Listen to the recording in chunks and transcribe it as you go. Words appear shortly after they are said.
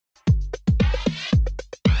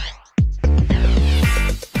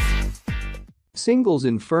Singles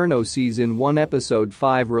Inferno Season 1 Episode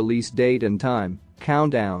 5 Release date and time,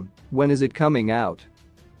 countdown, when is it coming out?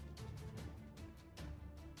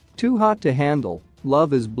 Too Hot to Handle,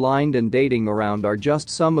 Love is Blind and Dating Around are just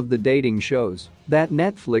some of the dating shows that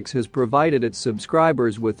Netflix has provided its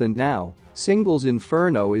subscribers with, and now, Singles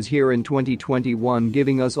Inferno is here in 2021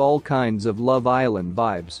 giving us all kinds of Love Island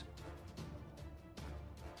vibes.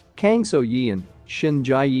 Kang So-yeon, Shin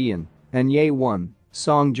Jae-yeon, and Ye-won,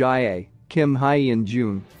 Song Jae, Kim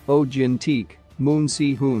Hye-in-jun, Oh Jin-teik, Moon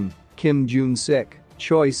Si-hoon, Kim Jun-sik,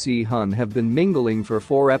 Choi Si-hun have been mingling for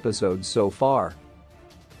 4 episodes so far.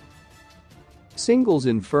 Singles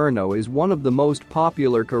Inferno is one of the most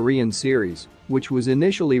popular Korean series, which was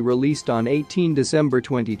initially released on 18 December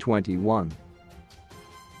 2021.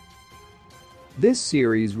 This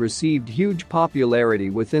series received huge popularity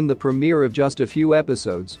within the premiere of just a few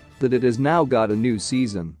episodes that it has now got a new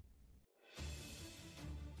season.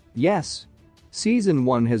 Yes. Season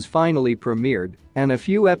 1 has finally premiered, and a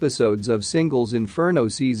few episodes of Singles Inferno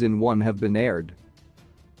Season 1 have been aired.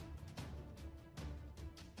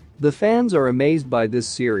 The fans are amazed by this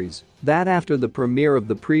series that after the premiere of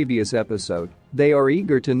the previous episode, they are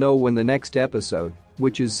eager to know when the next episode,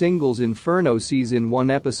 which is Singles Inferno Season 1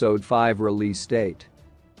 Episode 5 release date.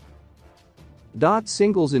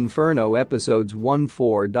 Singles Inferno Episodes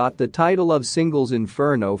 1-4. The title of Singles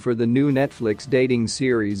Inferno for the new Netflix dating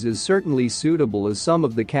series is certainly suitable, as some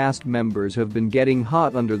of the cast members have been getting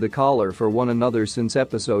hot under the collar for one another since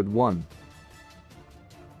episode 1.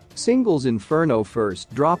 Singles Inferno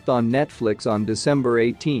first dropped on Netflix on December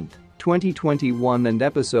 18, 2021, and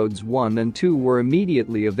episodes 1 and 2 were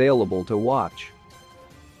immediately available to watch.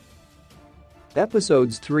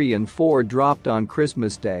 Episodes 3 and 4 dropped on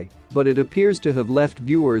Christmas Day, but it appears to have left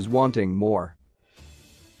viewers wanting more.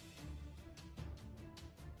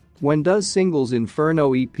 When does Singles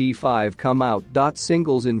Inferno EP5 come out?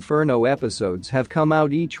 Singles Inferno episodes have come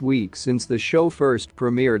out each week since the show first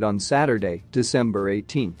premiered on Saturday, December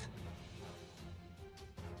 18.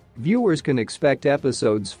 Viewers can expect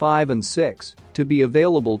episodes 5 and 6 to be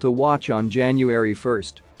available to watch on January 1,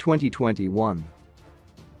 2021.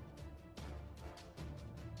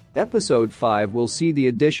 Episode 5 will see the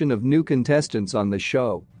addition of new contestants on the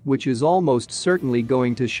show, which is almost certainly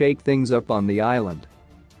going to shake things up on the island.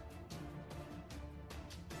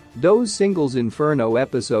 Does Singles Inferno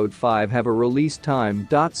Episode 5 have a release time?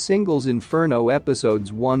 Singles Inferno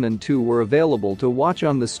Episodes 1 and 2 were available to watch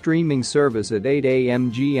on the streaming service at 8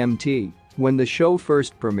 a.m. GMT when the show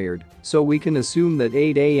first premiered, so we can assume that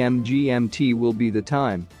 8 a.m. GMT will be the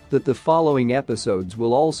time that the following episodes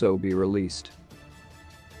will also be released.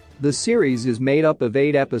 The series is made up of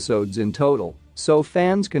 8 episodes in total, so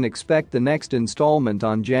fans can expect the next installment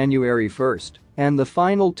on January 1st and the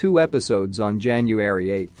final 2 episodes on January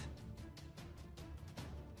 8th.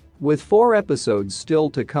 With 4 episodes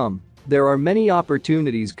still to come, there are many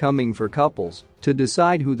opportunities coming for couples to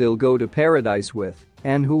decide who they'll go to paradise with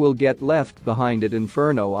and who will get left behind at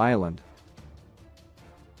Inferno Island.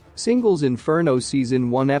 Singles Inferno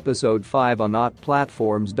Season 1 Episode 5 on OTT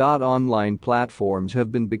platforms. Online platforms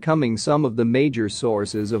have been becoming some of the major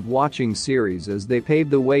sources of watching series as they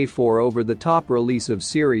pave the way for over-the-top release of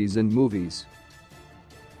series and movies.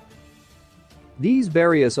 These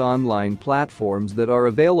various online platforms that are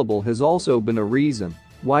available has also been a reason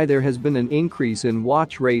why there has been an increase in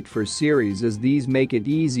watch rate for series, as these make it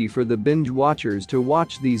easy for the binge watchers to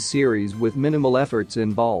watch these series with minimal efforts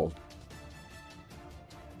involved.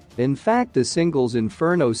 In fact, the Singles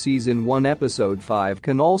Inferno Season 1 Episode 5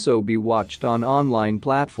 can also be watched on online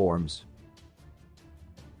platforms.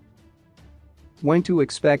 When to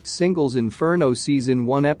expect Singles Inferno Season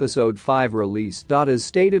 1 Episode 5 release? As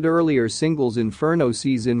stated earlier, Singles Inferno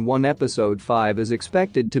Season 1 Episode 5 is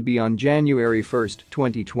expected to be on January 1,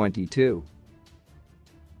 2022.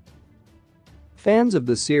 Fans of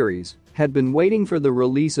the series had been waiting for the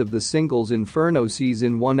release of the Singles Inferno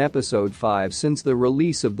Season 1 Episode 5 since the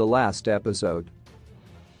release of the last episode.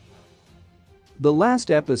 The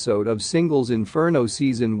last episode of Singles Inferno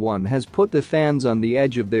Season 1 has put the fans on the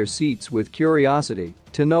edge of their seats with curiosity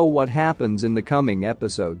to know what happens in the coming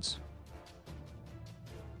episodes.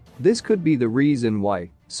 This could be the reason why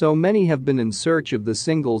so many have been in search of the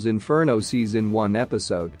Singles Inferno Season 1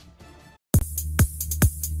 episode.